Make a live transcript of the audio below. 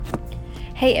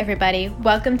Hey everybody,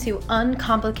 welcome to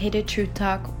Uncomplicated Truth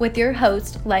Talk with your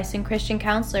host, licensed Christian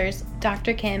counselors,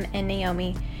 Dr. Kym and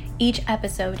Naomi. Each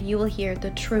episode you will hear the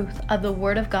truth of the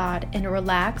Word of God in a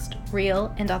relaxed,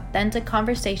 real, and authentic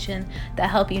conversation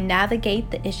that help you navigate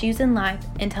the issues in life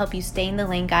and to help you stay in the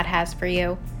lane God has for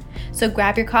you. So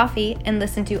grab your coffee and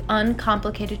listen to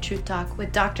Uncomplicated Truth Talk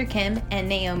with Dr. Kym and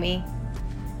Naomi.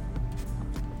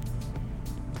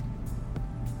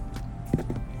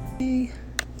 Hey.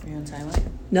 Are you on silent?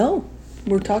 No,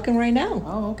 we're talking right now.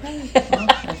 Oh, okay. Well,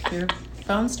 if your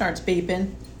phone starts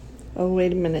beeping. Oh,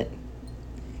 wait a minute.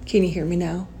 Can you hear me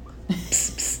now?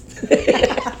 Psst,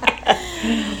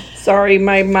 psst. Sorry,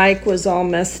 my mic was all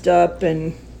messed up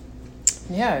and...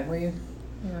 Yeah,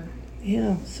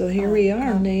 Yeah, so here we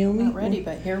are, Naomi. Not ready,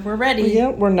 but here we're ready.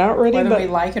 Yeah, we're not ready, Whether but... we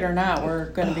like it or not, we're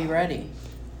going to be ready.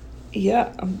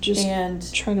 Yeah, I'm just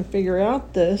trying to figure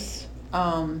out this.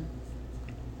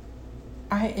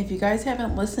 If you guys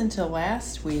haven't listened to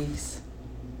last week's...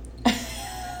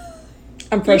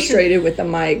 I'm frustrated with the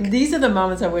mic. These are the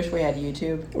moments I wish we had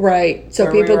YouTube. Right, so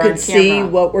people could see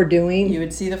what we're doing. You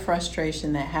would see the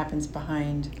frustration that happens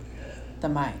behind the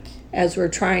mic. As we're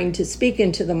trying to speak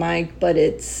into the mic, but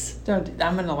it's... I'm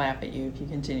going to laugh at you if you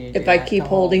continue to do that. If I keep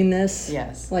holding this?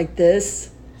 Yes. Like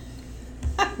this?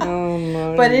 Oh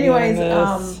my But anyways,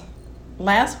 goodness.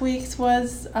 Last week's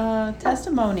was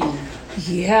testimony.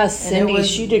 Yes, Cindy,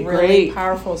 she did really great.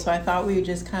 Powerful. So I thought we would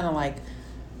just kind of I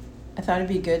thought it'd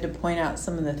be good to point out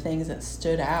some of the things that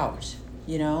stood out,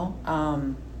 you know.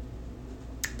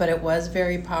 But it was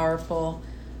very powerful.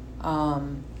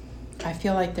 I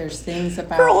feel like there's things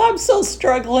about... Girl, I'm so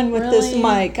struggling with this Really?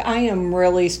 mic. I am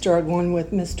really struggling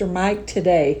with Mr. Mike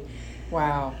today.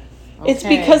 Wow. Okay. It's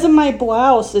because of my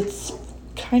blouse. It's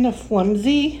kind of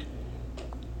flimsy.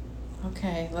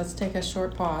 Okay, let's take a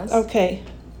short pause. Okay.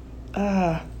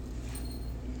 We're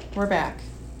back.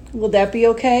 Will that be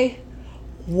okay?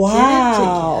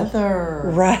 Wow. Get it together.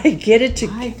 Right, get it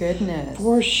together. My goodness.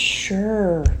 For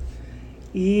sure.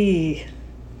 Eee.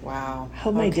 Wow.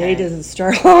 Hope my day doesn't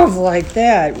start off like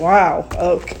that. Wow.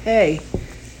 Okay.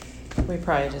 We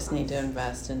probably just need to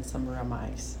invest in some real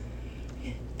mics.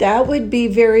 That would be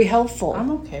very helpful.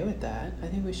 I'm okay with that. I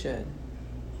think we should.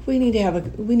 We need to have a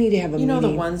You know meeting.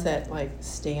 the ones that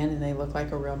stand and they look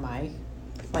like a real mic?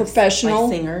 Professional?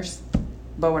 Like singers,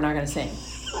 but we're not going to sing.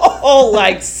 Oh,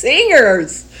 like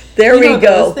singers. There you we know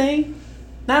go. Those thing?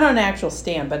 Not on an actual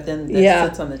stand, but then it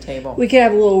sits on the table. We could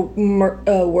have a little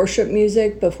worship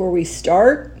music before we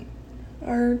start.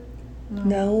 Or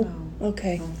no?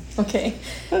 Okay. No. Okay.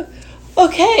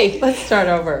 Okay. Let's start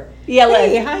over. Yeah.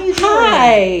 Hey, how you doing?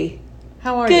 Hi.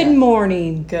 How are you? Good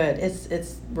morning. Good.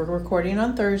 We're recording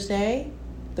on Thursday.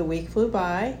 The week flew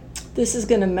by. This is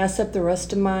going to mess up the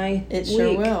rest of my It week.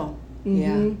 sure will. Mm-hmm.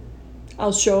 Yeah.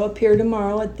 I'll show up here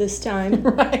tomorrow at this time.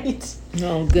 Right.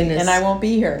 Oh, goodness. And I won't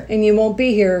be here. And you won't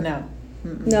be here. No.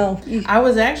 Mm-mm. No. I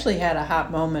was actually had a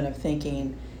hot moment of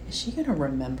thinking, is she going to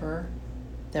remember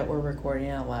that we're recording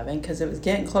at 11? Because it was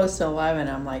getting close to 11.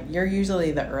 I'm like, you're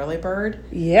usually the early bird.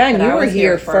 Yeah, and but you I were was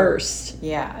here first.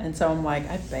 Yeah, and so I'm like,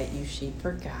 I bet you she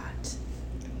forgot.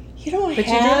 You don't But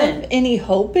you have didn't. any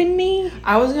hope in me?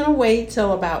 I was going to wait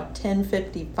till about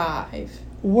 10:55.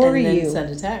 Were and then you? send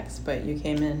a text, but you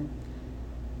came in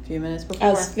a few minutes before.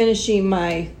 I was finishing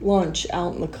my lunch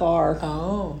out in the car.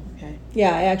 Oh, okay.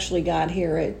 Yeah, I actually got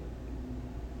here at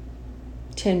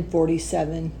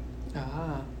 10:47.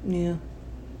 Ah, Yeah.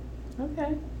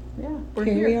 okay. Yeah, we're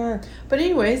Here here. we are. But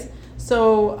anyways,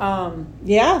 so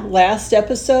Yeah, last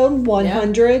episode,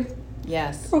 100.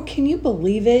 yes. Oh, can you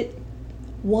believe it?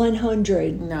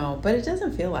 100. No, but it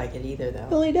doesn't feel like it either, though.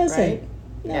 Really doesn't. Right?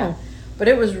 No. Yeah. But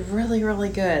it was really, really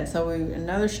good. So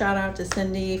another shout out to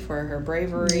Cindy for her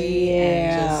bravery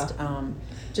and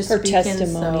just her speaking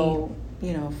testimony.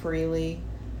 so freely.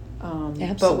 But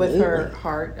Absolutely. with her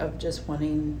heart of just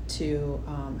wanting to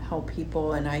help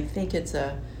people, and I think it's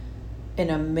an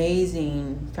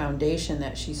amazing foundation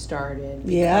that she started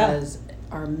because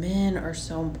our men are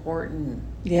so important.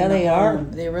 Yeah, they are.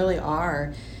 They really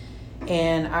are.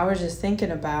 And I was just thinking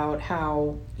about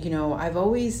how, I've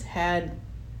always had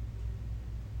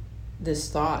this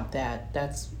thought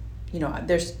that's,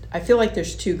 I feel like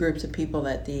there's two groups of people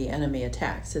that the enemy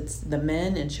attacks. It's the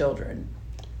men and children.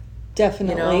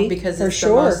 Definitely. Because for it's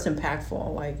sure. the most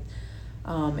impactful.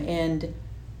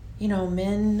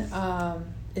 Men,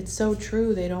 it's so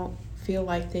true. They don't feel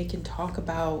like they can talk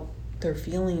about their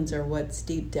feelings or what's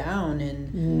deep down.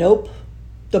 And Nope.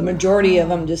 The majority of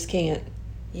them just can't.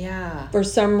 yeah. For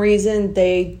some reason,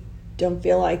 they don't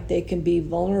feel like they can be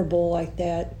vulnerable like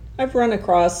that. I've run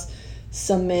across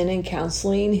some men in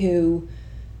counseling who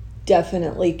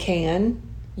definitely can,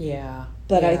 Yeah.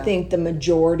 But I yeah. think the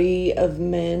majority of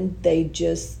men, they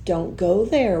just don't go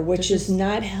there, which is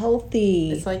not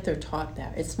healthy. It's like they're taught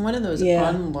that. It's one of those Yeah.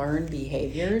 unlearned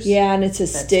behaviors. Yeah, and it's a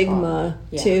that's stigma,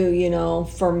 taught. Yeah. too, you know,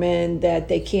 for men that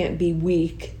they can't be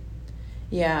weak.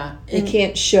 Yeah. They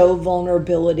can't show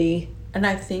vulnerability. And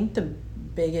I think the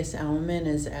biggest element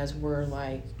is as we're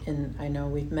like, and I know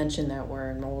we've mentioned that we're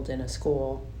enrolled in a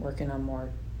school, working on more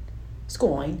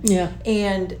schooling. Yeah.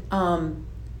 And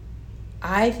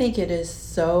I think it is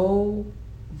so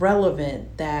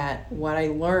relevant that what I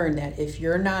learned, that if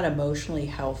you're not emotionally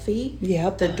healthy,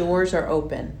 Yep. the doors are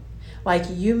open. Like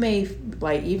you may,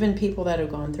 like even people that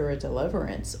have gone through a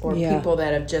deliverance, or Yeah. people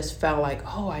that have just felt like,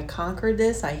 oh, I conquered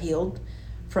this, I healed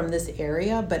from this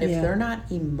area. But if Yeah. they're not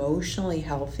emotionally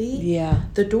healthy, Yeah.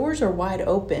 the doors are wide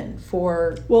open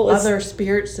for other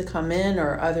spirits to come in,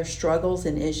 or other struggles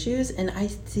and issues. And I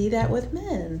see that with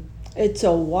men. It's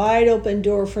a wide open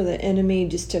door for the enemy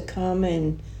just to come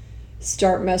and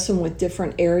start messing with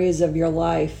different areas of your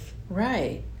life.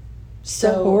 Right.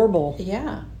 So horrible.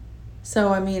 Yeah. So,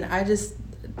 I mean,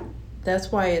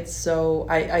 that's why it's so,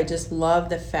 I just love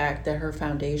the fact that her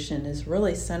foundation is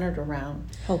really centered around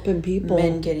helping people.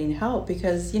 Men getting help.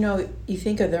 Because, you know, you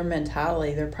think of their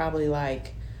mentality, they're probably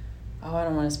like, oh, I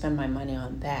don't want to spend my money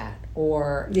on that.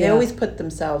 Or they always put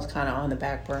themselves kind of on the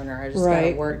back burner. I just got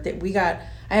to work.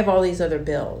 I have all these other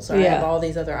bills, or I have all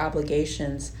these other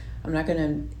obligations. I'm not going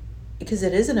to, because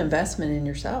it is an investment in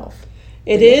yourself.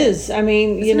 It is. I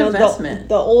mean, it's you know,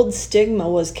 the old stigma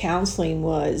was counseling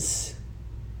was,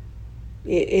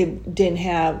 it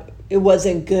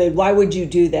wasn't good. Why would you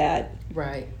do that?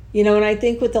 Right. You know, and I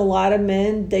think with a lot of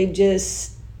men, they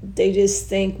just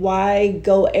think, why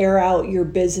go air out your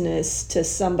business to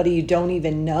somebody you don't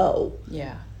even know?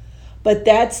 Yeah. But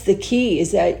that's the key,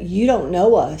 is that you don't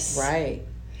know us. Right.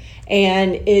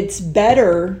 And it's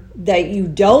better that you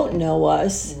don't know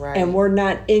us, and we're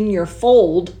not in your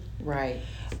fold. Right.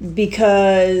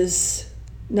 Because,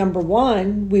 number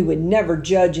one, we would never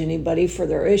judge anybody for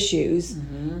their issues.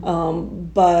 Mm-hmm.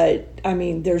 But, I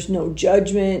mean, there's no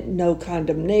judgment, no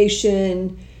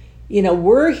condemnation. You know,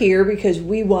 we're here because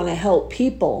we want to help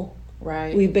people.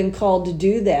 Right. We've been called to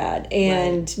do that.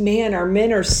 And, man, our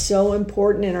men are so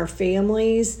important in our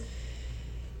families.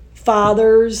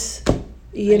 Fathers,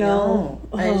 you know.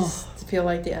 I just feel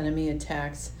like the enemy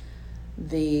attacks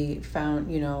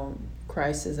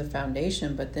Christ is a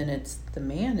foundation, but then it's the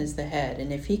man is the head.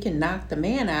 And if he can knock the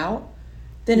man out,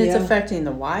 then it's affecting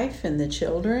the wife and the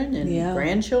children and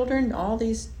grandchildren, all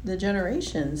the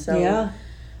generations. So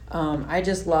I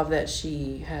just love that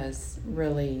she has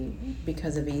really,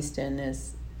 because of Easton,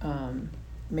 is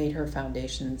made her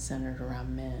foundation centered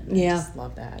around men. I just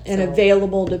love that. And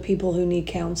available to people who need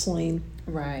counseling.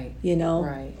 Right. You know?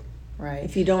 Right.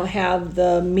 If you don't have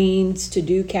the means to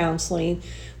do counseling,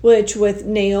 which with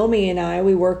Naomi and I,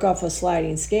 we work off of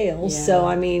sliding scales. Yeah. So,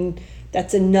 I mean,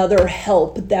 that's another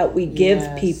help that we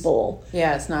give people.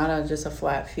 Yeah, it's not just a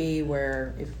flat fee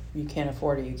where if you can't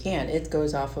afford it, you can't. It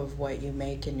goes off of what you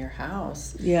make in your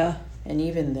house. Yeah. And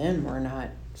even then, we're not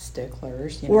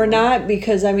sticklers. We're not,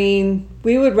 because, I mean,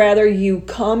 we would rather you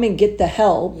come and get the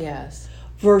help. Yes.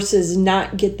 Versus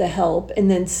not get the help, and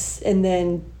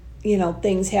then you know,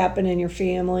 things happen in your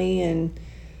family, and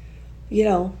you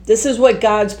know, this is what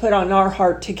God's put on our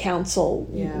heart to counsel.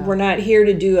 Yeah. We're not here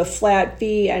to do a flat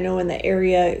fee. I know in the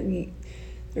area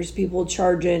there's people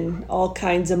charging all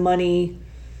kinds of money,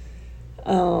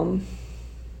 but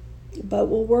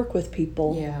we'll work with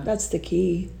people. Yeah. That's the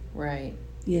key. Right.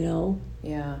 You know?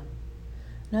 Yeah.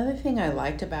 Another thing I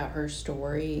liked about her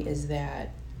story is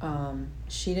that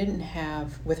she didn't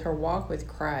have, with her walk with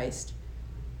Christ,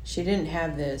 she didn't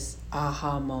have this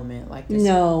aha moment, like this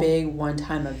big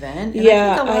one-time event. And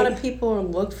I think a lot of people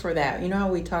look for that. You know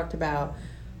how we talked about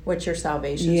what's your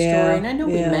salvation story? And I know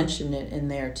we mentioned it in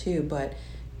there too, but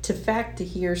to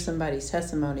hear somebody's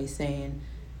testimony saying,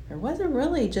 there wasn't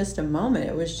really just a moment.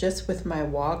 It was just with my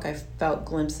walk, I felt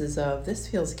glimpses of, this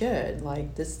feels good.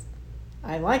 Like this,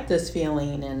 I like this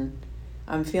feeling, and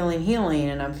I'm feeling healing,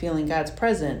 and I'm feeling God's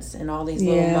presence in all these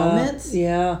little moments.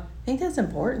 Yeah. I think that's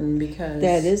important, because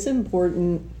that is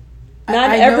important.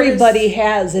 Not everybody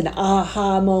has an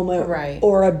aha moment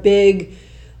or a big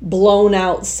blown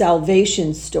out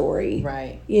salvation story.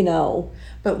 Right. You know.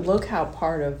 But look how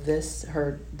part of this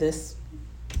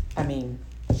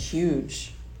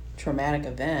huge traumatic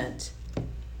event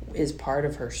is part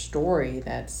of her story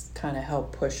that's kind of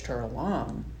helped pushed her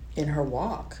along in her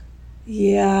walk.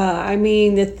 Yeah, I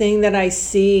mean, the thing that I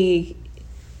see,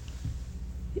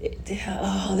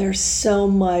 there's so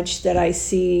much that I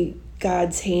see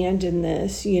God's hand in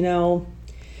this, you know.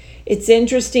 it's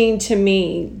interesting to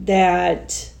me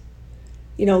that,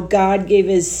 God gave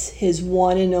his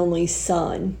one and only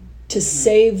son to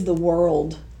save the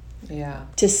world. Yeah.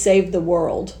 To save the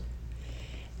world.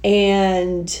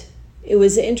 And it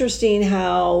was interesting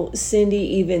how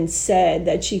Cindy even said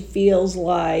that she feels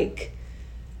like,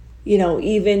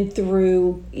 even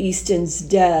through Easton's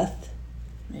death,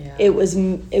 it was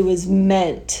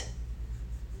meant.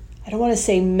 I don't want to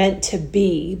say meant to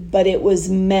be, but it was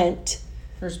meant.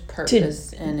 There's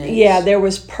purpose in it. Yeah, there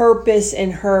was purpose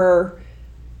in her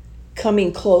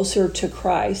coming closer to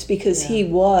Christ because he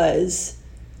was.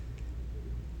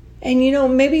 And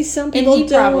maybe some people don't. And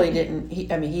he probably didn't.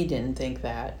 He didn't think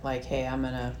that. Like, hey, I'm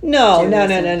gonna. No. He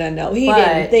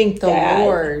didn't think that. The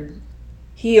Lord.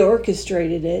 He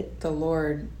orchestrated it. The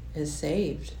Lord is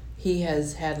saved. He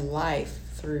has had life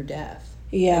through death.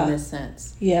 Yeah. In this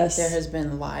sense. Yes. There has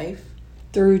been life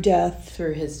through death.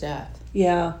 Through his death.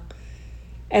 Yeah.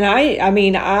 And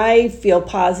I feel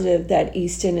positive that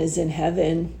Easton is in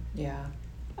heaven. Yeah.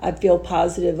 I feel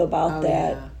positive about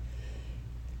that. Yeah.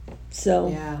 So,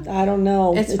 I don't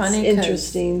know. It's funny.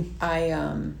 Interesting.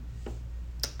 I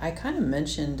kind of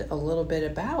mentioned a little bit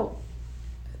about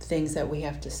things that we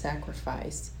have to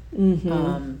sacrifice.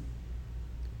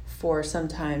 For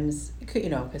sometimes,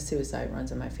 because suicide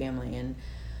runs in my family, and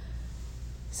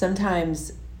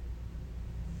sometimes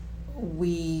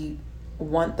we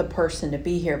want the person to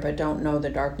be here but don't know the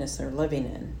darkness they're living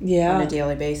in on a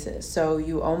daily basis. So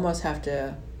you almost have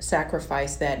to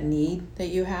sacrifice that need that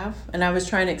you have. And I was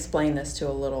trying to explain this to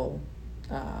a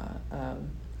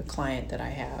client that I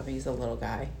have. He's a little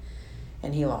guy,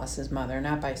 and he lost his mother,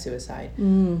 not by suicide.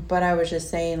 But I was just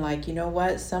saying, like, you know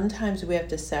what? Sometimes we have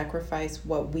to sacrifice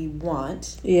what we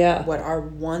want, what our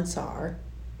wants are,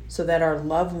 so that our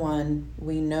loved one,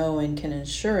 we know and can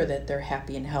ensure that they're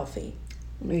happy and healthy.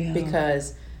 Yeah.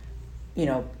 Because,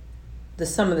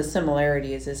 some of the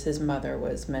similarities is his mother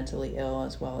was mentally ill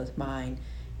as well as mine.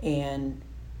 And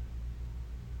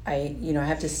I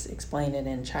have to explain it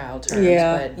in child terms,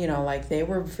 but, like they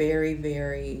were very,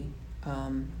 very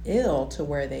ill to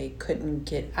where they couldn't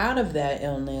get out of that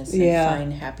illness and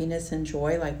find happiness and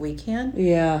joy like we can.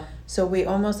 Yeah. So we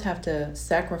almost have to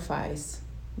sacrifice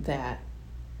that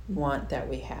want that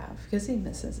we have because he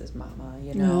misses his mama,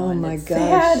 Oh and my it's gosh.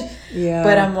 sad. Yeah.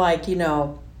 But I'm like,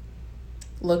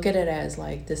 look at it as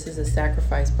like this is a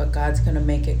sacrifice, but God's going to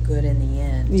make it good in the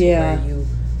end. Yeah. Where you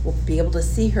will be able to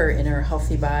see her in her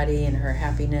healthy body and her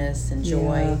happiness and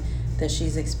joy that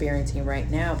she's experiencing right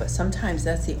now. But sometimes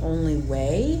that's the only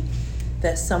way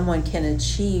that someone can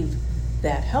achieve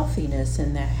that healthiness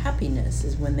and that happiness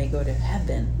is when they go to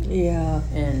heaven. Yeah.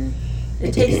 And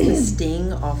it takes the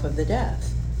sting off of the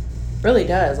death. Really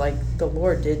does. Like the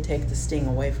Lord did take the sting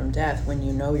away from death when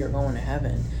you know you're going to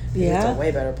heaven. It's a way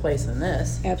better place than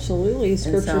this. Absolutely.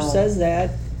 Scripture says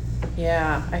that.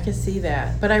 Yeah, I can see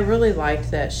that. But I really liked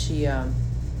that she, had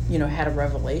a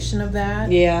revelation of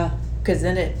that. Yeah. Because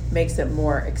then it makes it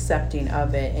more accepting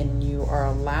of it, and you are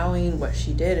allowing what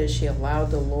she did is she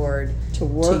allowed the Lord to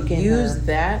work to in use her.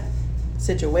 That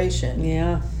situation.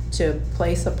 Yeah. To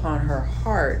place upon her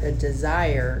heart a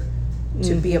desire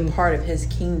to be a part of his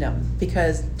kingdom.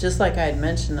 Because just like I had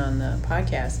mentioned on the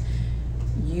podcast,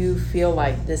 you feel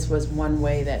like this was one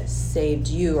way that saved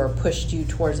you or pushed you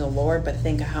towards the Lord, but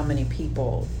think of how many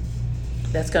people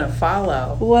that's going to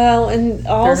follow. Well, and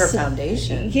also through her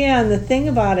foundation. Yeah, and the thing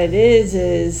about it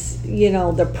is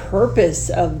the purpose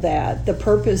of that, the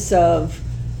purpose of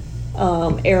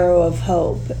Arrow of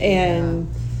Hope, and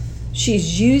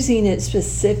she's using it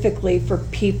specifically for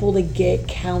people to get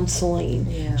counseling.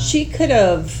 Yeah. She could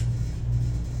have,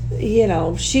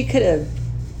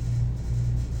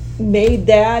 made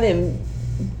that and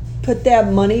put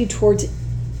that money towards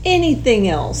anything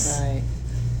else. Right.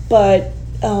 But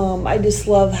I just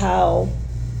love how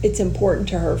it's important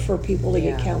to her for people to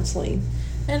get counseling.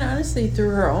 And honestly, through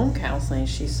her own counseling,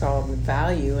 she saw the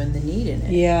value and the need in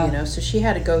it. Yeah. So she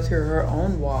had to go through her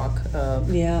own walk of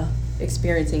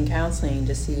experiencing counseling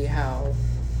to see how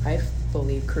I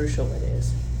believe crucial it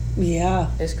is. Yeah.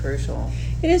 It's crucial.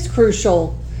 It is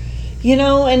crucial.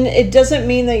 And it doesn't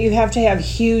mean that you have to have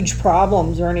huge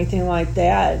problems or anything like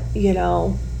that,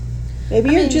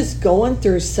 Maybe you're just going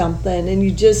through something and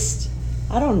you just,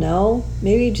 I don't know,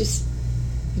 maybe you just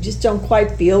don't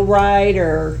quite feel right,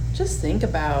 or just think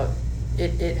about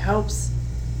it. It helps.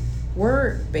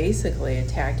 We're basically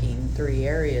attacking 3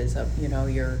 areas of,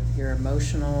 your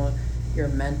emotional, your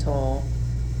mental,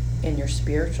 and your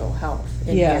spiritual health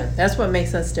in here. That's what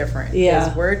makes us different.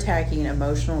 Because we're attacking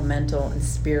emotional, mental, and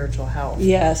spiritual health.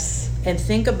 Yes. And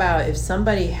think about if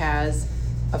somebody has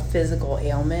a physical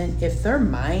ailment, if their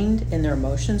mind and their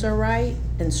emotions are right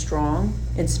and strong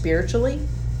and spiritually,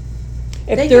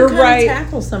 they can kind of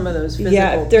tackle some of those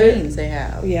physical pains they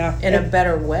have in a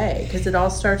better way, because it all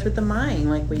starts with the mind,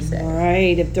 like we say.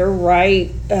 Right. If they're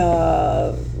right,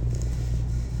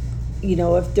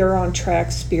 if they're on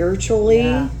track spiritually.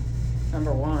 Yeah.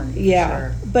 Number one. Yeah.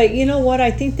 Sure. But you know what?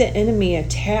 I think the enemy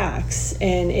attacks,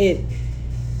 and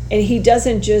he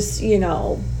doesn't just,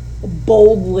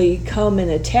 boldly come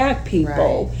and attack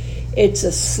people. Right. It's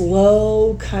a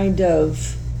slow kind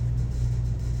of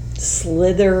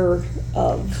slither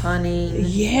of cunning,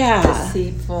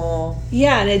 deceitful.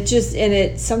 Yeah,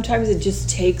 and sometimes it just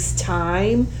takes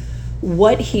time,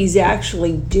 what he's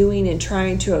actually doing and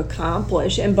trying to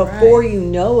accomplish, and before you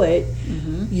know it,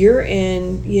 you're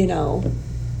in,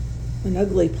 an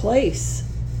ugly place.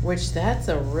 Which that's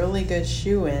a really good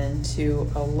shoe-in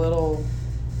to a little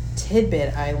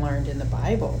tidbit I learned in the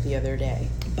Bible the other day.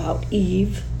 About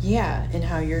Eve. Yeah, and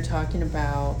how you're talking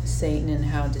about Satan and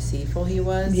how deceitful he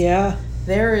was. Yeah.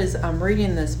 I'm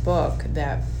reading this book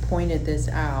that pointed this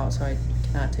out, so I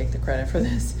cannot take the credit for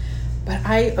this. But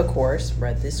I, of course,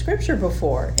 read this scripture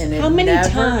before. And how many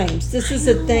times? This is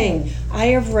the thing. I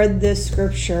have read this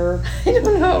scripture. I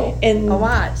don't know. In a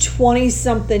lot.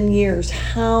 20-something years.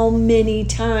 How many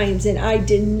times? And I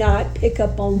did not pick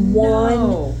up on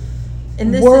one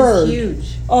And this word. Is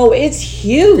huge. Oh, it's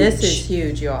huge. This is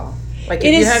huge, y'all. Like,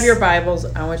 if you have your Bibles,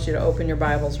 I want you to open your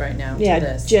Bibles right now to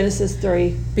this. Genesis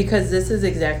 3. Because this is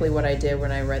exactly what I did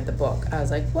when I read the book. I was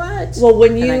like, what? Well,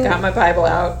 and I got my Bible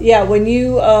out. Yeah, when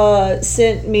you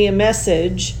sent me a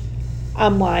message,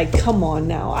 I'm like, come on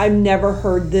now. I've never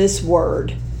heard this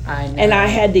word. I know. And I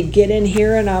had to get in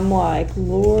here, and I'm like,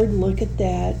 Lord, look at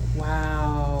that.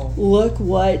 Wow. Look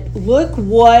what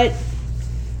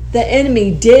the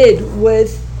enemy did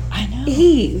with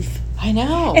Eve. I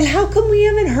know. And how come we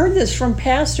haven't heard this from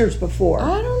pastors before?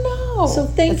 I don't know. So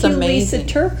thank you, amazing.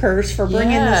 Lisa Turkhurst, for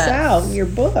bringing this out in your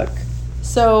book.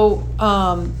 So,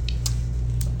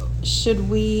 should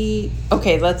we...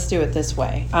 Okay, let's do it this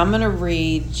way. I'm going to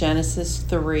read Genesis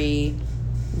 3,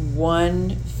 1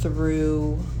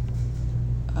 through...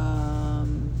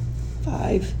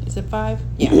 5. Is it 5?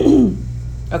 Yeah.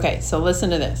 Okay, so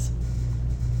listen to this.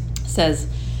 It says...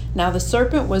 Now the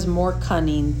serpent was more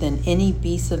cunning than any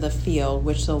beast of the field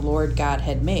which the Lord God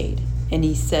had made. And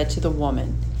he said to the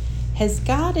woman, Has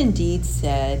God indeed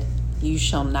said, You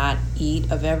shall not eat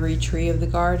of every tree of the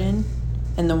garden?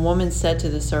 And the woman said to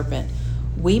the serpent,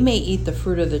 We may eat the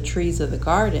fruit of the trees of the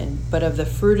garden, but of the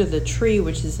fruit of the tree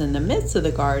which is in the midst of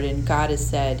the garden, God has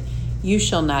said, You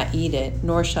shall not eat it,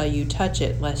 nor shall you touch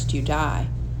it, lest you die.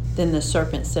 Then the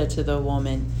serpent said to the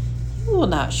woman, You will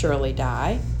not surely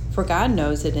die. For God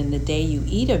knows that in the day you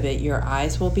eat of it, your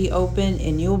eyes will be open,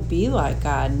 and you'll be like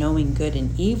God, knowing good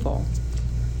and evil.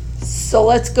 So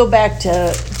let's go back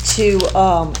to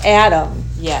Adam.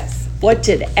 Yes. What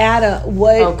did Adam?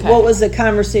 What was the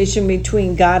conversation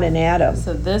between God and Adam?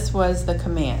 So this was the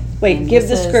command. Wait, give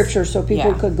the scripture so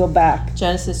people could go back.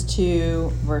 Genesis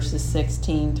 2, verses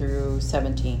 16 through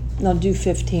 17. No, do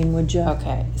 15, would you?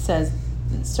 Okay. It says,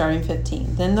 starting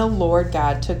 15. Then the Lord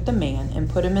God took the man and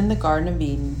put him in the Garden of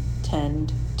Eden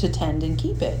to tend and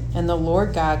keep it. And the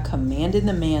Lord God commanded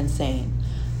the man, saying,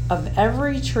 Of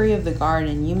every tree of the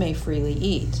garden you may freely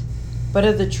eat, but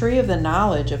of the tree of the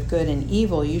knowledge of good and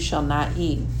evil you shall not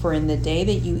eat, for in the day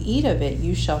that you eat of it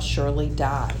you shall surely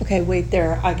die. Okay, wait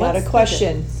there. I got a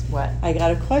question. What? I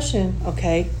got a question,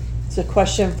 okay? It's a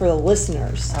question for the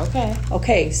listeners. Okay.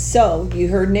 Okay, so you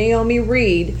heard Naomi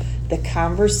read the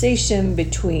conversation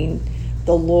between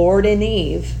the Lord and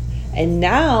Eve, and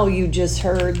now you just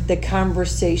heard the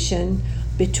conversation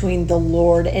between the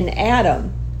Lord and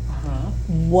Adam.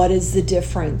 What is the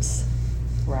difference?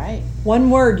 Right. One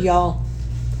word, y'all.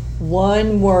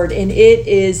 One word, and it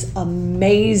is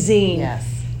amazing. Yes.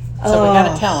 So we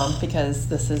got to tell them, because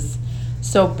this is...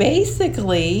 So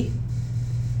basically,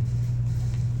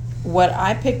 what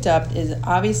I picked up is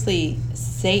obviously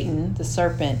Satan, the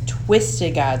serpent,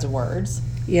 twisted God's words.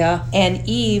 Yeah. And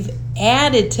Eve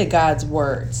added to God's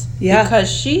words. Yeah.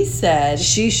 Because she said...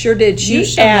 She sure did. You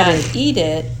shall not eat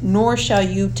it, nor shall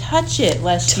you touch it,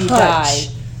 lest you die.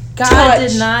 God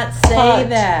did not say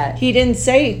that. He didn't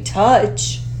say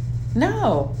touch.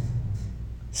 No.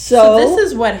 So this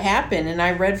is what happened, and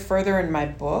I read further in my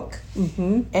book,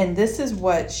 and this is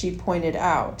what she pointed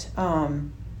out.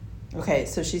 Okay,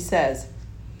 so she says,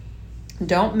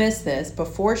 don't miss this.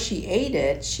 Before she ate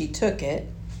it, she took it,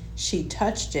 she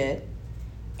touched it,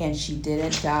 and she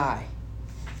didn't die.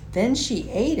 Then she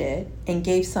ate it and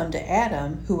gave some to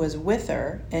Adam, who was with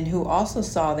her, and who also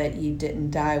saw that Eve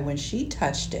didn't die when she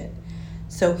touched it.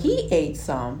 So he ate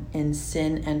some, and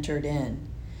sin entered in.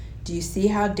 Do you see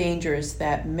how dangerous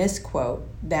that misquote,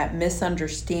 that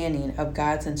misunderstanding of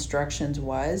God's instructions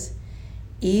was?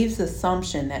 Eve's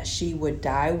assumption that she would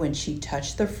die when she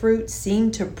touched the fruit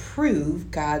seemed to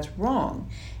prove God's wrong,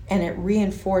 and it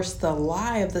reinforced the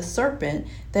lie of the serpent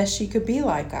that she could be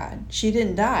like God. She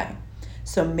didn't die.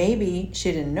 So maybe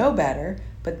she didn't know better,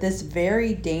 but this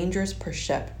very dangerous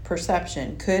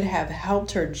perception could have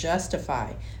helped her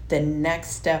justify the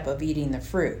next step of eating the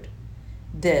fruit.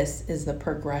 This is the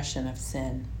progression of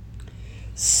sin.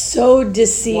 So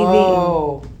deceiving.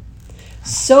 Whoa.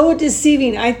 So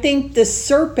deceiving. I think the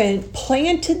serpent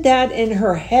planted that in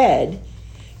her head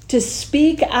to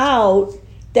speak out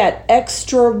that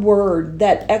extra word,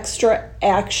 that extra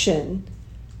action.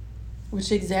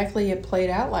 Which exactly it played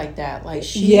out like that. Like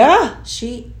she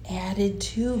added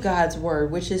to God's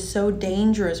word, which is so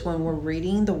dangerous when we're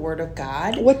reading the word of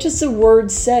God. What does the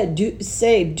word say?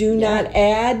 Do not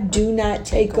add, do not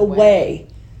take away.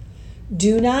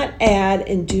 Do not add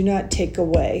and do not take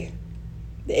away.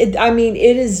 It's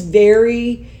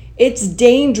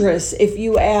dangerous if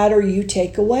you add or you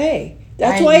take away.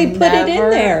 That's why he put it in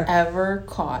there. I never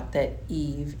caught that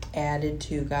Eve added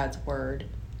to God's word.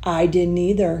 I didn't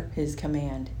either. His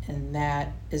command. And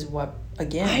that is what,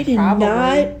 again, I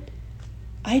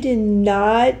did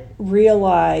not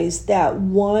realize that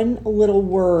one little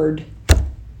word,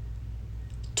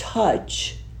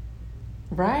 touch.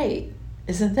 Right.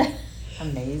 Isn't that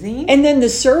amazing? And then the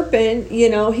serpent,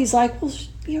 he's like, well,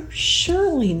 you're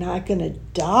surely not going to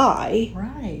die.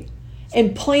 Right.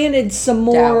 And planted some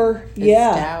more. Doubt. It's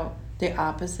doubt. The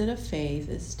opposite of faith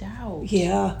is doubt.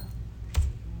 Yeah.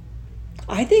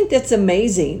 I think that's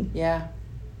amazing. Yeah.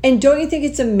 And don't you think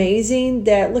it's amazing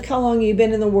that look how long you've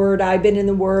been in the Word, I've been in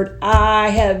the Word. I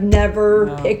have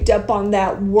never picked up on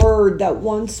that word, that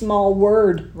one small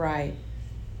word. Right.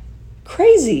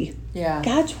 Crazy. Yeah.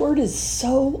 God's Word is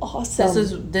so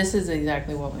awesome. This is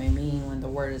exactly what we mean when the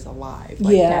Word is alive.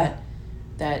 Like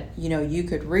that you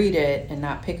could read it and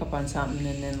not pick up on something,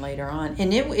 and then later on.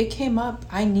 And it came up,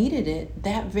 I needed it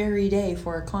that very day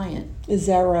for a client. Is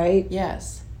that right?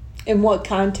 Yes. In what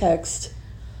context?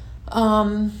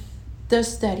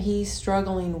 Just that he's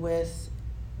struggling with,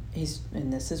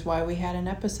 and this is why we had an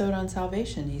episode on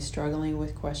salvation. He's struggling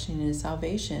with questioning his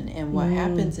salvation. And what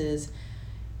happens is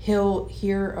he'll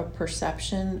hear a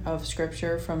perception of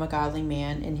scripture from a godly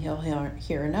man, and he'll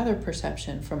hear another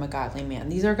perception from a godly man.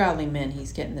 These are godly men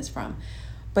he's getting this from.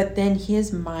 But then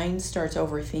his mind starts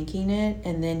overthinking it,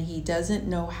 and then he doesn't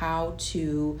know how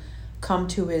to come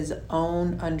to his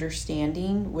own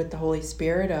understanding with the Holy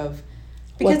Spirit of,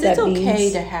 because it's okay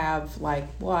to have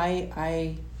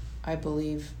I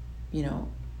believe,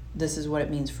 this is what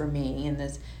it means for me, and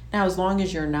this. Now, as long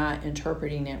as you're not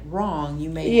interpreting it wrong,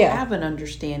 you may have an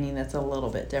understanding that's a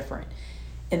little bit different.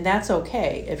 And that's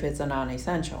okay if it's a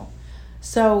non-essential.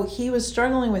 So he was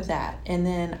struggling with that. And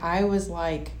then I was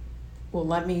like, well,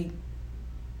 let me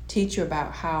teach you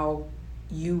about how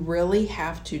you really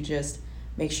have to just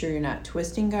make sure you're not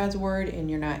twisting God's word and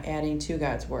you're not adding to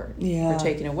God's word or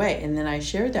taking away. And then I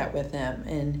shared that with him.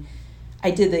 And I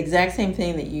did the exact same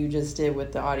thing that you just did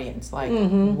with the audience. Like,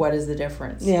 what is the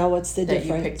difference? Yeah, what's the difference?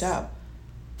 That you picked up.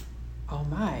 Oh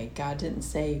my, God didn't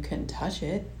say you couldn't touch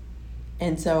it.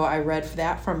 And so I read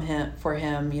that for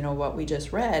him, what we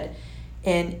just read.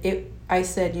 And I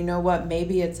said, you know what,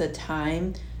 maybe it's a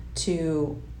time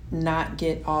to not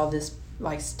get all this,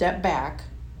 step back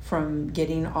from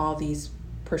getting all these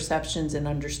perceptions and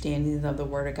understandings of the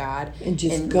Word of God.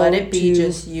 And let it be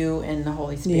just you and the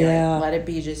Holy Spirit. Yeah. Let it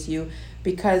be just you.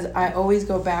 Because I always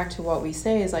go back to what we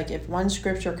say is if one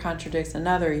scripture contradicts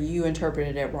another, you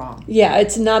interpreted it wrong. Yeah,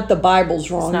 it's not the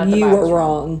Bible's wrong. You were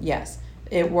wrong. Yes.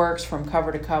 It works from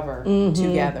cover to cover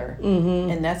together. Mm-hmm.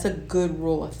 And that's a good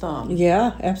rule of thumb.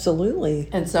 Yeah, absolutely.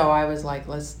 And so I was like,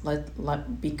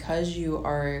 because you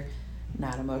are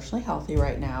not emotionally healthy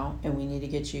right now, and we need to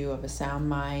get you of a sound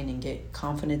mind and get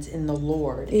confidence in the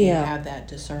Lord and have that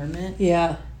discernment.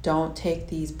 Yeah. Don't take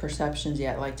these perceptions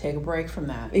yet. Take a break from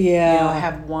that. Yeah.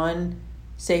 Have one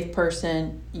safe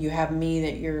person. You have me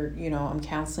that you're, I'm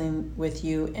counseling with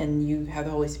you, and you have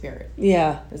the Holy Spirit.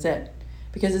 Yeah. That's it.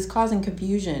 Because it's causing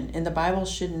confusion, and the Bible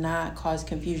should not cause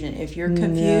confusion. If you're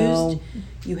confused,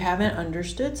 you haven't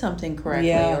understood something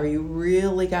correctly, or you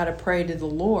really got to pray to the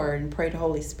Lord and pray to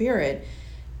Holy Spirit.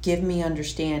 Give me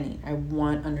understanding. I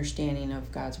want understanding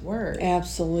of God's word.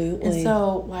 Absolutely. And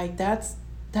so,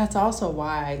 that's also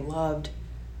why I loved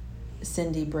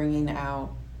Cindy bringing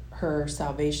out her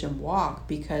salvation walk,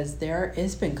 because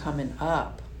it's been coming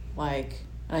up. And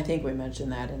I think we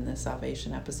mentioned that in the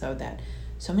salvation episode, that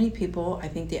so many people, I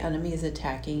think the enemy is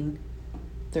attacking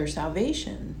their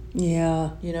salvation.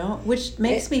 Yeah. You know, which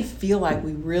makes me feel like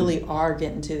we really are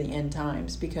getting to the end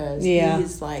times, because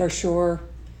he's like, for sure.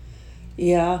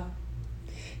 Yeah.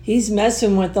 He's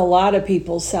messing with a lot of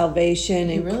people's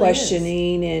salvation and really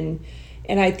questioning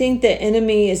and I think the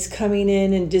enemy is coming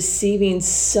in and deceiving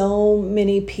so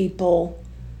many people.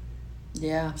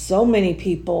 Yeah. So many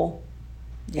people.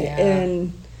 Yeah.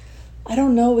 And I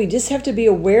don't know, we just have to be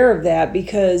aware of that,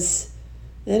 because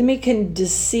the enemy can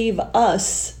deceive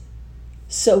us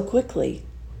so quickly.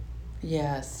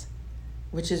 Yes.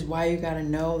 Which is why you got to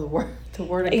know the word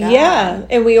of God. Yeah,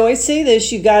 and we always say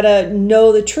this, you got to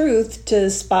know the truth to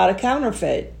spot a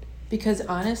counterfeit. Because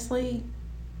honestly,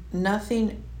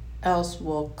 nothing else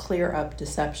will clear up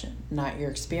deception. Not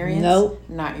your experience, nope.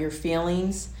 Not your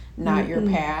feelings, not your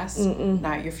past,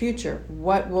 not your future.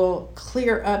 What will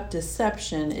clear up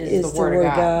deception is the word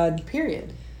of God.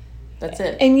 Period. That's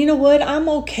it. And you know what? I'm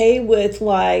okay with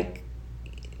like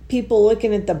people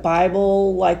looking at the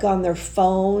Bible like on their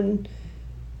phone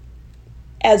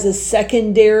as a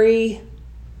secondary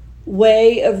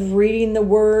way of reading the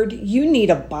word. You need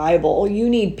a Bible. You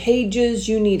need pages.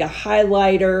 You need a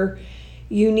highlighter.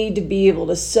 You need to be able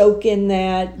to soak in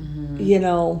that. You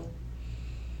know,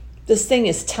 this thing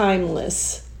is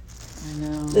timeless. I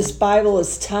know. This Bible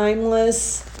is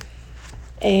timeless.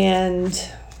 And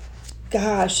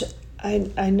gosh,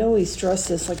 I know we stress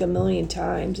this like a million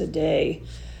times a day,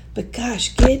 but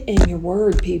gosh, get in your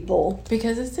word, people.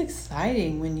 Because it's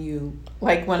exciting when you,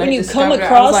 like when you come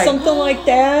across something like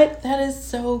that. That is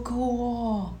so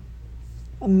cool.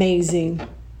 Amazing.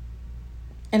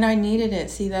 And I needed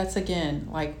it. See, that's again,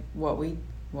 like what we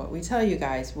tell you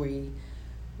guys. We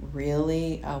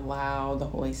really allow the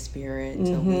Holy Spirit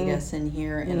to lead us in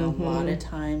here. And a lot of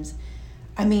times,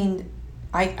 I mean,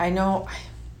 I know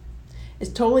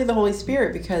it's totally the Holy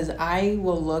Spirit, because I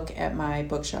will look at my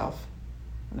bookshelf,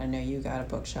 and I know you got a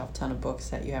bookshelf, ton of books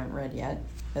that you haven't read yet,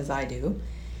 as I do,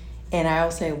 and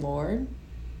I'll say, Lord,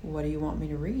 what do you want me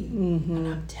to read? And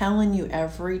I'm telling you,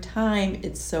 every time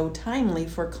it's so timely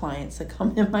for clients to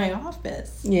come in my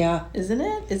office. Yeah. Isn't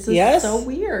it? It's just so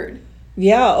weird.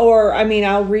 Yeah, or I mean,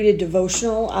 I'll read a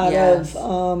devotional out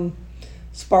of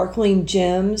Sparkling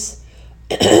Gems.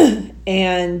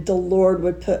 And the Lord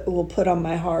will put on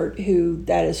my heart who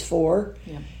that is for.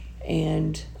 Yeah.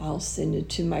 And I'll send it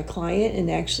to my client.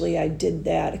 And actually I did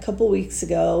that a couple weeks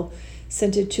ago,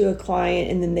 sent it to a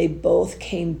client, and then they both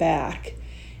came back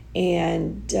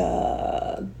and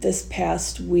this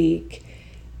past week,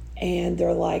 and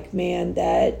they're like, man,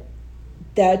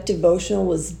 that devotional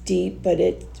was deep, but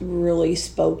it really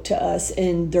spoke to us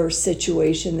in their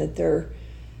situation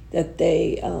that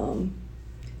they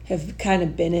have kind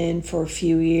of been in for a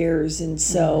few years. And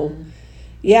so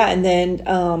and then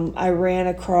I ran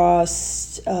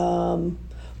across the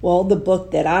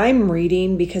book that I'm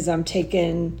reading, because I'm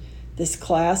taking this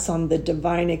class on the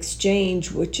Divine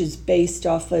Exchange, which is based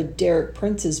off of Derek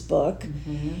Prince's book.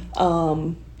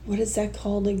 What is that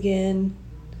called again?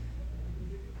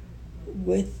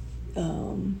 He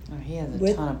has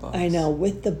a ton of books. I know,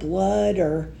 With the Blood,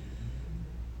 or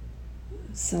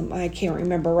I can't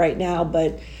remember right now,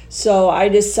 but so I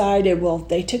decided, well, if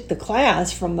they took the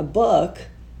class from the book,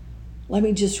 let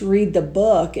me just read the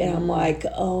book. And I'm like,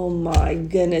 oh my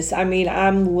goodness. I mean,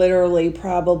 I'm literally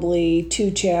probably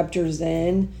 2 chapters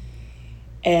in,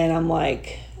 and I'm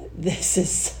like, this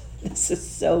is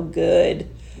so good.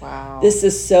 Wow. This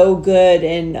is so good.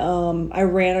 And I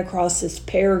ran across this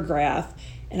paragraph,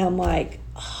 and I'm like,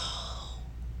 oh,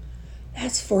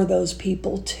 that's for those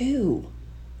people too.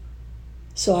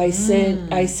 So I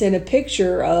sent a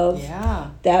picture of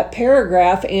that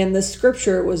paragraph and the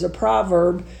scripture. It was a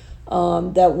proverb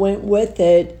that went with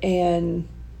it. And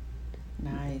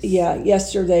nice. Yeah,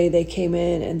 yesterday they came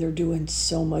in and they're doing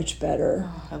so much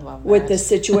better. I love that. With the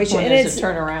situation. And it's a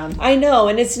turnaround. I know,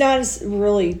 and it's not as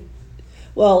really.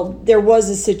 Well, there was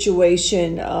a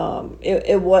situation.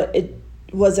 It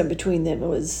wasn't between them.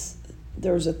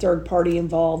 There was a third party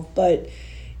involved, but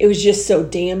it was just so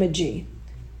damaging.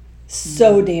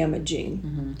 So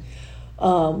damaging,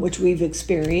 which we've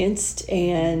experienced,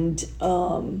 and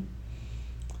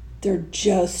they're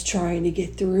just trying to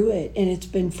get through it, and it's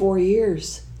been 4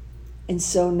 years, and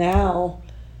so now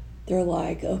they're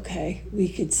like, okay, we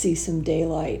could see some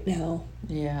daylight now.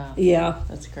 Yeah,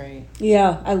 that's great.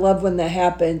 Yeah, I love when that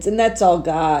happens, and that's all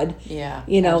God. Yeah,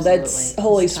 absolutely. That's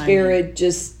Holy Spirit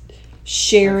just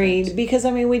sharing. Perfect. Because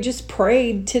I mean, we just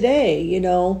prayed today,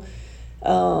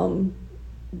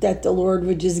 that the Lord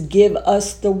would just give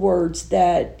us the words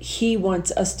that He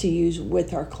wants us to use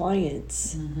with our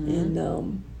clients.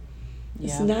 And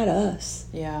It's not us.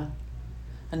 Yeah.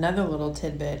 Another little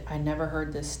tidbit, I never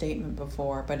heard this statement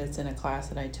before, but it's in a class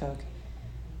that I took,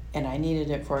 and I needed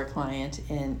it for a client,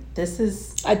 and this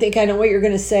is... I think I know what you're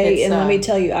going to say, and let me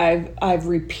tell you, I've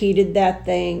repeated that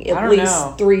thing at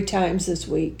least 3 times this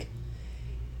week.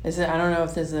 Is it? I don't know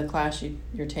if this is a class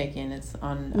you're taking. It's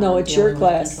on... No, it's your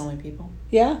class. Controlling people?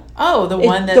 Yeah. Oh, the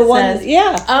one that says...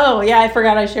 Yeah. Oh, yeah, I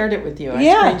forgot I shared it with you. I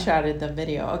screenshotted the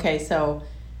video. Okay, so...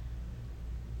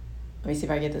 Let me see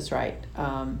if I get this right.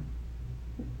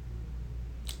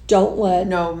 Don't let...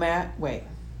 No, Matt, wait.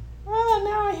 Oh,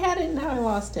 now I had it, now I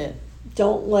lost it.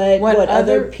 Don't let what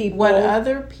other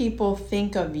people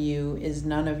think of you is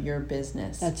none of your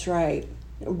business. That's right.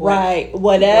 What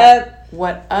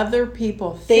other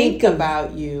people think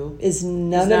about you is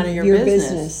none of your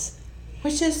business.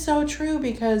 Which is so true,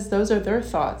 because those are their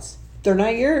thoughts. They're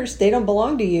not yours. They don't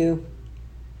belong to you.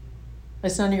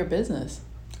 It's none of your business.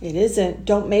 It isn't.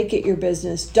 Don't make it your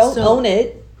business. Don't own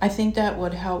it. I think that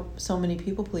would help so many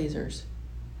people pleasers.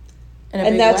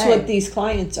 And that's what these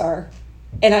clients are.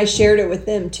 And I shared it with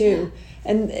them too.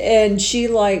 And she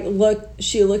looked at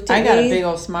me. I got a big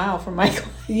old smile from my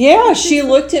client. Yeah, she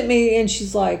looked at me and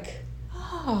she's like,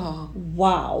 "Oh,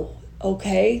 wow.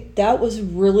 Okay, that was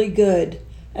really good."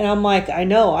 And I'm like, I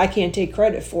know, I can't take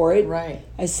credit for it. Right.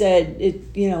 I said,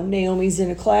 Naomi's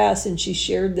in a class and she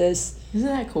shared this. Isn't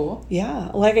that cool?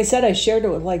 Yeah. Like I said, I shared it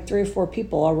with like 3 or 4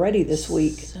 people already this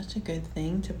week. Such a good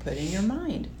thing to put in your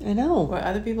mind. I know. What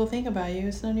other people think about you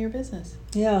is none of your business.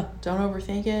 Yeah. Don't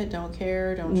overthink it. Don't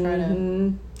care. Don't try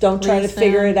to... Don't try to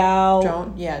figure it out.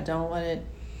 Don't let it...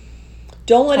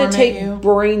 Don't let it take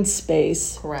brain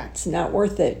space. Correct. It's not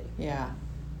worth it. Yeah.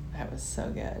 That was so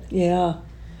good. Yeah.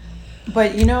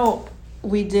 But,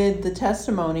 we did the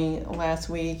testimony last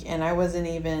week, and I didn't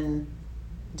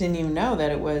even know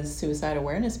that it was Suicide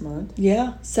Awareness Month.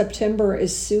 Yeah. September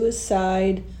is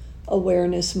Suicide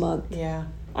Awareness Month. Yeah.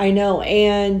 I know.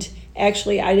 And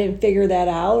actually, I didn't figure that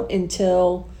out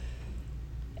until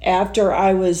after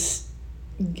I was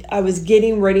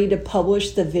getting ready to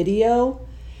publish the video.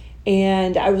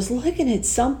 And I was looking at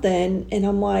something, and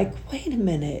I'm like, wait a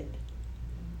minute.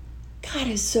 God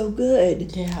is so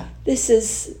good. Yeah. This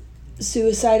is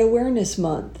Suicide Awareness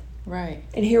Month. Right.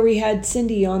 And here we had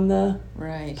Cindy on the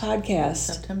podcast. In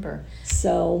September.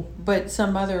 So. But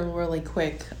some other really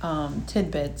quick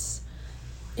tidbits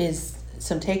is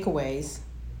some takeaways,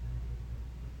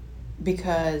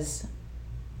 because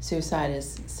suicide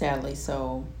is sadly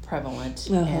so prevalent,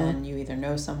 and you either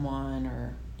know someone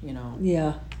or,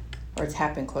 Yeah. or it's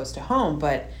happened close to home.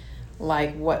 But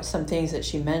like some things that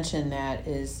she mentioned, that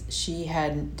is, she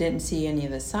didn't see any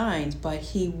of the signs, but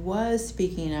he was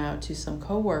speaking out to some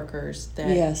coworkers that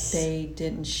they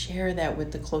didn't share that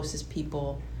with the closest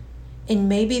people, and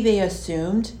maybe they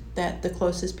assumed that the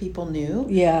closest people knew.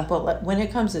 Yeah. But when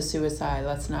it comes to suicide,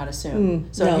 let's not assume.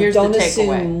 Here's the takeaway. Don't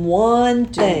assume one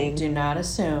thing. Do not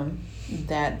assume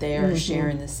that they are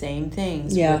sharing the same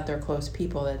things with their close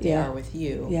people that they are with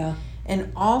you. Yeah.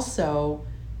 And also,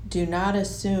 do not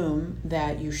assume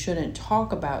that you shouldn't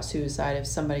talk about suicide if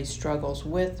somebody struggles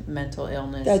with mental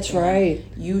illness. That's right.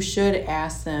 You should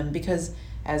ask them, because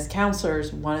as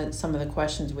counselors, some of the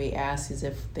questions we ask is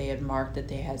if they had marked that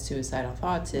they had suicidal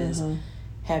thoughts is,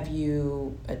 have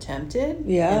you attempted?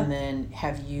 Yeah. And then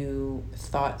have you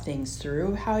thought things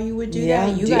through how you would do Yeah.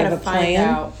 that? You got to find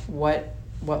out what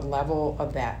level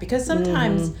of that. Because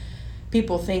sometimes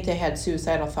people think they had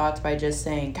suicidal thoughts by just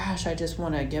saying, gosh, I just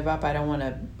want to give up. I don't want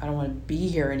to be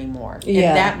here anymore. Yeah.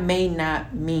 And that may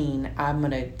not mean I'm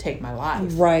going to take my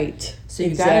life. Right. So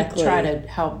you got to try to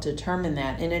help determine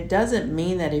that. And it doesn't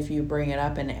mean that if you bring it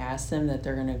up and ask them that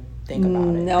they're going to think about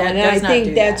it. No, and I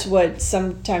think that's what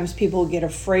sometimes people get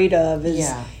afraid of is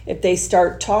if they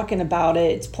start talking about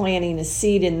it, it's planting a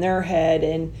seed in their head.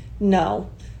 And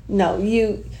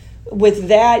with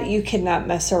that, you cannot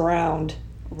mess around.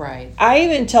 Right. I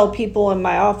even tell people in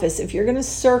my office, if you're going to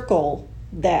circle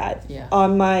that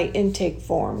on my intake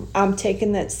form, I'm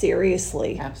taking that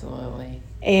seriously. Absolutely.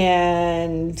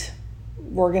 And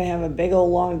we're going to have a big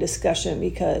old long discussion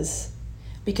because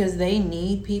they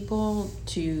need people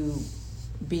to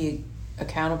be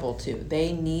accountable to.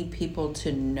 They need people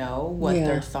to know what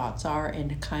their thoughts are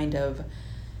and kind of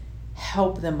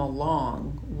help them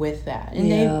along with that.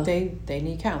 And they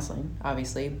need counseling,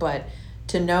 obviously, but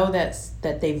to know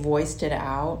that they voiced it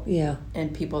out,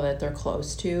 and people that they're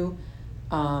close to,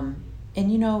 and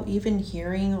even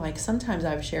hearing, like, sometimes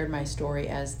I've shared my story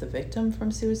as the victim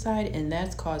from suicide, and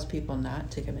that's caused people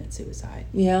not to commit suicide.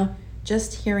 Yeah.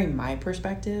 Just hearing my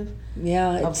perspective.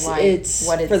 Yeah, it's what it's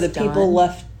for the done. people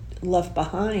left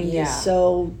behind is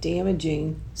so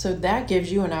damaging. So that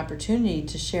gives you an opportunity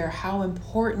to share how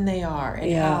important they are and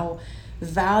Yeah. how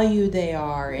valued they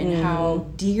are and how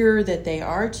dear that they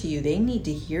are to you. They need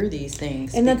to hear these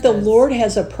things. And that the Lord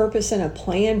has a purpose and a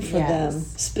plan for them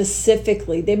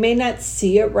specifically. They may not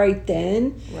see it right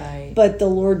then, right, but the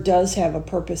Lord does have a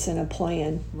purpose and a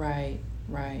plan. Right.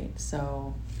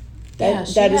 So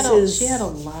She had a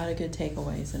lot of good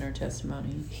takeaways in her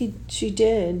testimony. She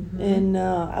did, and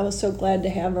I was so glad to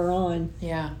have her on.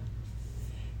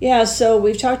 Yeah, so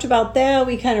we've talked about that.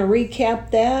 We kind of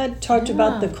recapped that, talked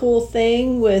about the cool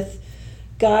thing with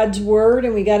God's word,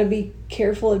 and we got to be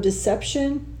careful of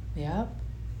deception. Yep.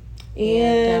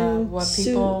 And what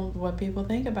people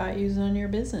think about you is none of your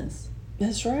business.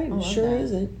 That's right. It sure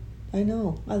isn't. I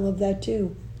know. I love that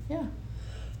too. Yeah.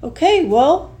 Okay,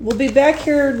 well, we'll be back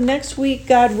here next week,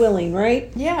 God willing,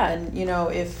 right? Yeah, and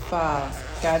if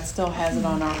God still has it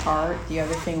on our heart, the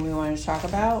other thing we wanted to talk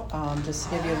about, just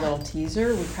to give you a little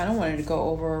teaser, we kind of wanted to go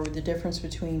over the difference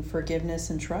between forgiveness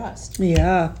and trust.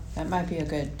 Yeah. That might be a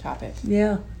good topic.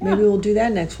 Yeah, maybe we'll do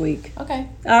that next week. Okay.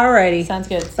 Alrighty. Sounds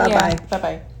good. Bye-bye.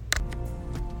 Bye-bye.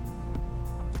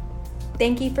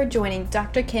 Thank you for joining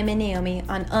Dr. Kym and Naomi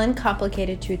on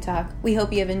Uncomplicated Truth Talk. We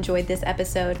hope you have enjoyed this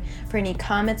episode. For any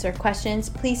comments or questions,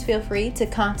 please feel free to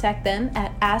contact them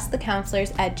at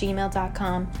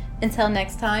askthecounselors@gmail.com. Until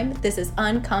next time, this is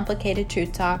Uncomplicated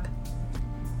Truth Talk.